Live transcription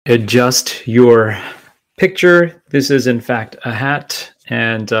Adjust your picture. This is, in fact, a hat.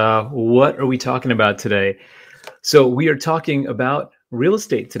 And what are we talking about today? So we are talking about real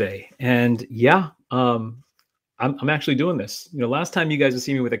estate today. And yeah, I'm actually doing this. Last time you guys would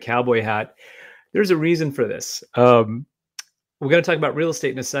see me with a cowboy hat, there's a reason for this. We're going to talk about real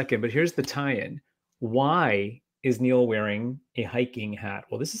estate in a second, but here's the tie-in. Why is Neil wearing a hiking hat?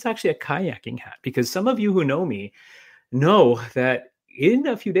 Well, this is actually a kayaking hat because some of you who know me know that in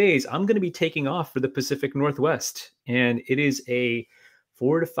a few days, I'm going to be taking off for the Pacific Northwest. And it is a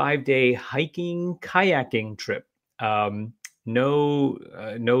 4 to 5 day hiking, kayaking trip. No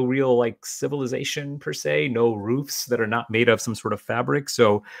real like civilization per se, no roofs that are not made of some sort of fabric.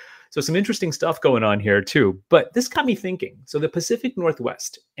 So some interesting stuff going on here too. But this got me thinking. So the Pacific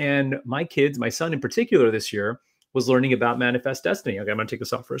Northwest and my kids, my son in particular this year, was learning about manifest destiny. Okay, I'm going to take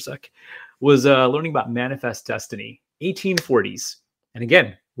this off for a sec. Was learning about manifest destiny, 1840s. And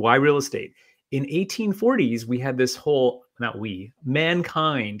again, why real estate? In 1840s, we had this whole, not we,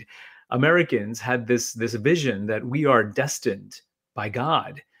 mankind, Americans had this vision that we are destined by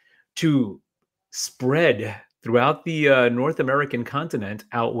God to spread throughout the North American continent,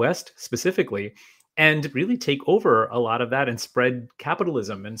 out west specifically, and really take over a lot of that and spread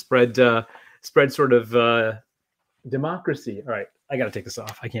capitalism and spread sort of democracy. All right, I got to take this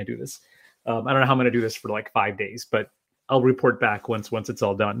off. I can't do this. I don't know how I'm going to do this for like 5 days, but I'll report back once it's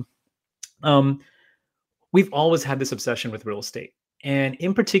all done. We've always had this obsession with real estate. And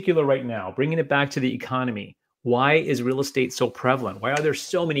in particular right now, bringing it back to the economy, why is real estate so prevalent? Why are there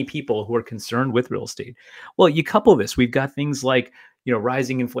so many people who are concerned with real estate? Well, you couple this, we've got things like,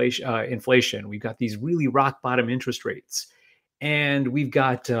 rising inflation. We've got these really rock bottom interest rates. And we've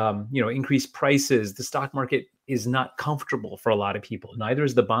got, increased prices. The stock market is not comfortable for a lot of people. Neither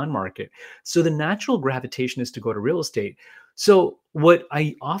is the bond market. So the natural gravitation is to go to real estate. So what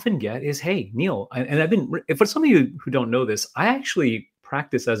I often get is, hey, Neil, and for some of you who don't know this, I actually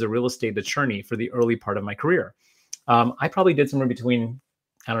practice as a real estate attorney for the early part of my career. I probably did somewhere between,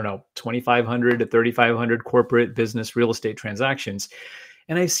 2,500 to 3,500 corporate business real estate transactions.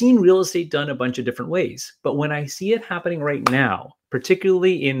 And I've seen real estate done a bunch of different ways. But when I see it happening right now,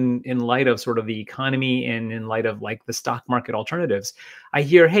 particularly in light of sort of the economy and in light of like the stock market alternatives, I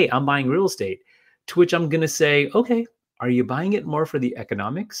hear, hey, I'm buying real estate, to which I'm going to say, okay, are you buying it more for the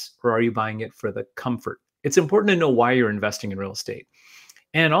economics or are you buying it for the comfort? It's important to know why you're investing in real estate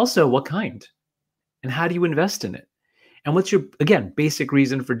and also what kind and how do you invest in it? And what's your, again, basic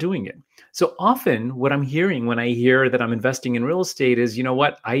reason for doing it? So often what I'm hearing when I hear that I'm investing in real estate is, you know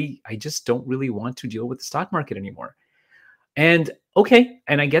what, I just don't really want to deal with the stock market anymore. And okay,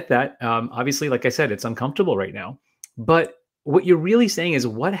 and I get that. Obviously, like I said, it's uncomfortable right now. But what you're really saying is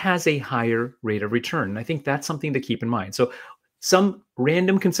what has a higher rate of return? And I think that's something to keep in mind. So some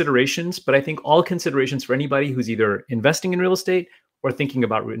random considerations, but I think all considerations for anybody who's either investing in real estate or thinking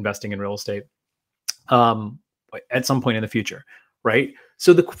about investing in real estate at some point in the future, right?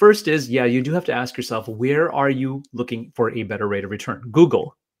 So the first is, yeah, you do have to ask yourself, where are you looking for a better rate of return?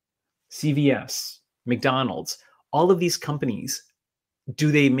 Google, CVS, McDonald's, all of these companies, do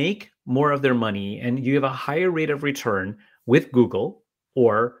they make more of their money and you have a higher rate of return with Google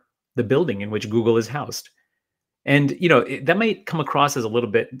or the building in which Google is housed? And, that might come across as a little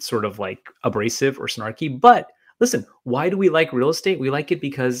bit sort of like abrasive or snarky, but listen, why do we like real estate? We like it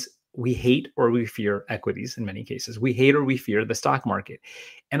because we hate or we fear equities in many cases. We hate or we fear the stock market.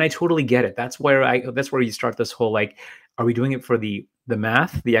 And I totally get it. That's where you start this whole, like, are we doing it for the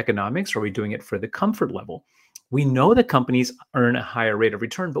math, the economics, or are we doing it for the comfort level? We know that companies earn a higher rate of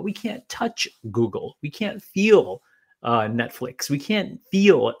return, but we can't touch Google. We can't feel Netflix. We can't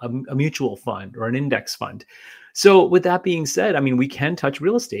feel a mutual fund or an index fund. So with that being said, we can touch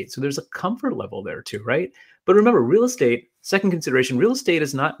real estate. So there's a comfort level there too, right? But remember, real estate, second consideration, real estate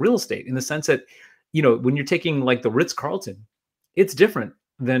is not real estate in the sense that, when you're taking like the Ritz-Carlton, it's different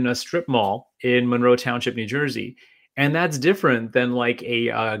than a strip mall in Monroe Township, New Jersey. And that's different than like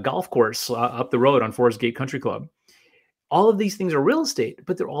a golf course up the road on Forest Gate Country Club. All of these things are real estate,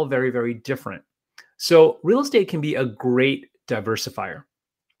 but they're all very, very different. So real estate can be a great diversifier.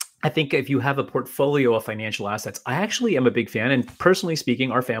 I think if you have a portfolio of financial assets, I actually am a big fan. And personally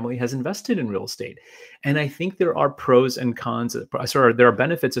speaking, our family has invested in real estate. And I think there are pros and cons, there are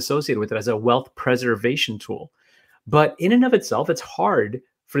benefits associated with it as a wealth preservation tool. But in and of itself, it's hard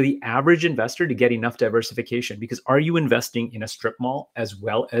for the average investor to get enough diversification, because are you investing in a strip mall as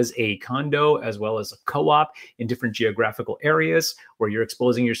well as a condo, as well as a co-op in different geographical areas where you're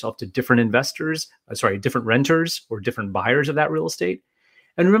exposing yourself to different different renters or different buyers of that real estate?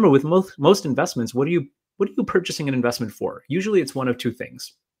 And remember, with most investments, what are you purchasing an investment for? Usually it's one of two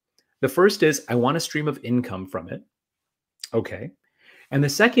things. The first is I want a stream of income from it. Okay. And the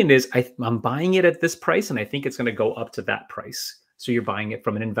second is I'm buying it at this price, and I think it's going to go up to that price. So you're buying it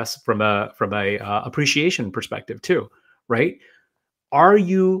from an from a appreciation perspective too, right? Are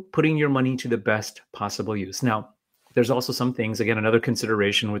you putting your money to the best possible use? Now, there's also some things, again, another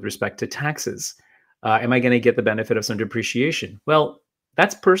consideration with respect to taxes. Am I going to get the benefit of some depreciation? Well,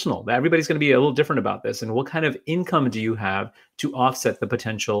 that's personal. Everybody's going to be a little different about this. And what kind of income do you have to offset the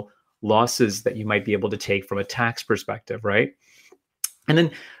potential losses that you might be able to take from a tax perspective, right? And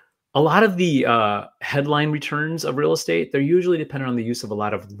then a lot of the headline returns of real estate, they're usually dependent on the use of a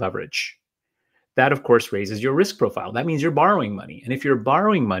lot of leverage. That, of course, raises your risk profile. That means you're borrowing money. And if you're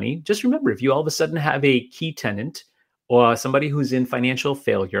borrowing money, just remember, if you all of a sudden have a key tenant or somebody who's in financial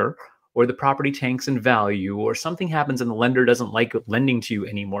failure, or the property tanks in value, or something happens and the lender doesn't like lending to you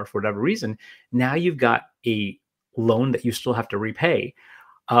anymore for whatever reason, now you've got a loan that you still have to repay.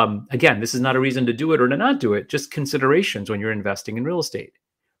 Again, this is not a reason to do it or to not do it, just considerations when you're investing in real estate.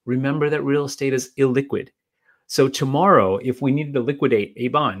 Remember that real estate is illiquid. So tomorrow, if we needed to liquidate a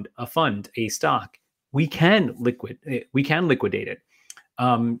bond, a fund, a stock, we can liquidate it.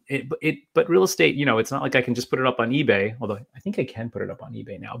 But real estate, it's not like I can just put it up on eBay, although I think I can put it up on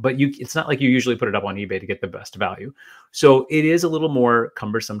eBay now, but it's not like you usually put it up on eBay to get the best value. So it is a little more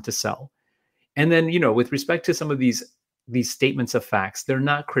cumbersome to sell. And then, with respect to some of these statements of facts, they're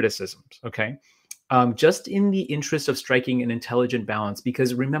not criticisms, okay? Just in the interest of striking an intelligent balance,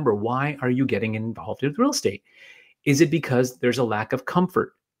 because remember, why are you getting involved with real estate? Is it because there's a lack of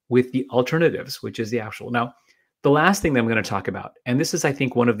comfort with the alternatives, which is the actual? Now, the last thing that I'm going to talk about, and this is, I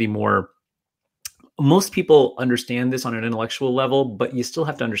think, one of the most people understand this on an intellectual level, but you still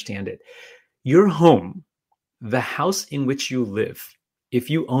have to understand it. Your home, the house in which you live, if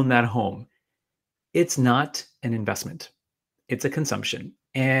you own that home, it's not an investment. It's a consumption.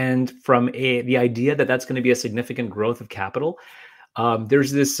 And from the idea that that's going to be a significant growth of capital,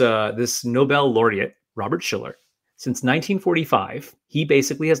 there's this Nobel laureate, Robert Shiller. Since 1945, he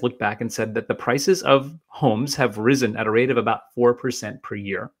basically has looked back and said that the prices of homes have risen at a rate of about 4% per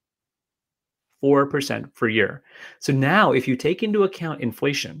year. 4% per year. So now, if you take into account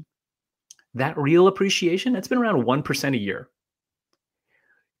inflation, that real appreciation, it's been around 1% a year.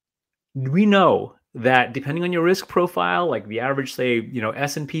 We know that depending on your risk profile, like the average, say,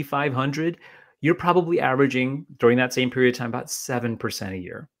 S&P 500, you're probably averaging during that same period of time about 7% a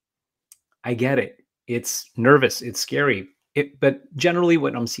year. I get it. It's nervous. It's scary. But generally,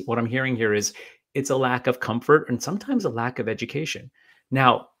 what I'm hearing here is it's a lack of comfort and sometimes a lack of education.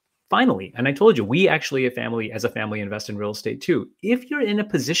 Now, finally, and I told you, we actually, as a family, invest in real estate too. If you're in a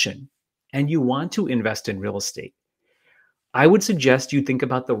position and you want to invest in real estate, I would suggest you think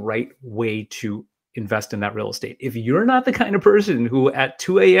about the right way to invest in that real estate. If you're not the kind of person who at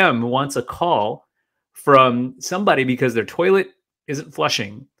 2 a.m. wants a call from somebody because their toilet isn't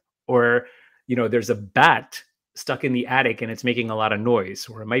flushing, or there's a bat stuck in the attic and it's making a lot of noise,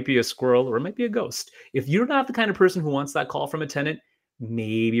 or it might be a squirrel, or it might be a ghost. If you're not the kind of person who wants that call from a tenant,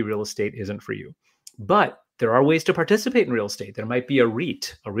 maybe real estate isn't for you. But there are ways to participate in real estate. There might be a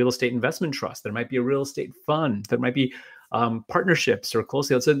REIT, a real estate investment trust. There might be a real estate fund. There might be partnerships or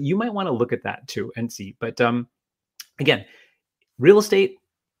closely held. So you might want to look at that too and see. But again, real estate,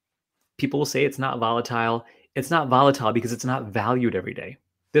 people will say it's not volatile. It's not volatile because it's not valued every day.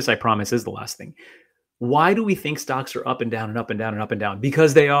 This, I promise, is the last thing. Why do we think stocks are up and down and up and down and up and down?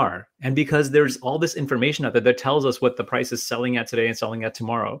 Because they are. And because there's all this information out there that tells us what the price is selling at today and selling at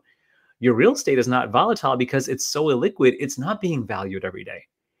tomorrow. Your real estate is not volatile because it's so illiquid. It's not being valued every day.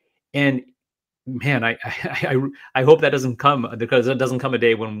 And man, I hope that doesn't come, because it doesn't come a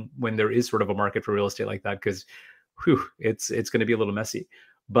day when there is sort of a market for real estate like that, because it's going to be a little messy.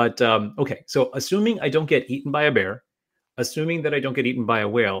 But okay, so assuming I don't get eaten by a bear, assuming that I don't get eaten by a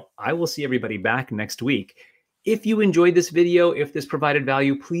whale, I will see everybody back next week. If you enjoyed this video, if this provided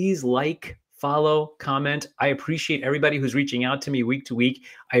value, please like, follow, comment. I appreciate everybody who's reaching out to me week to week.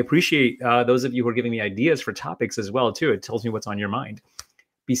 I appreciate those of you who are giving me ideas for topics as well, too. It tells me what's on your mind.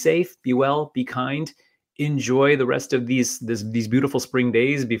 Be safe, be well, be kind. Enjoy the rest of these beautiful spring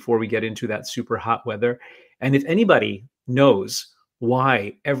days before we get into that super hot weather. And if anybody knows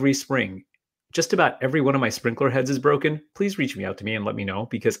why every spring just about every one of my sprinkler heads is broken, please reach me out to me and let me know,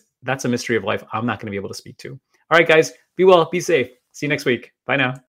 because that's a mystery of life I'm not going to be able to speak to. All right, guys, be well, be safe. See you next week. Bye now.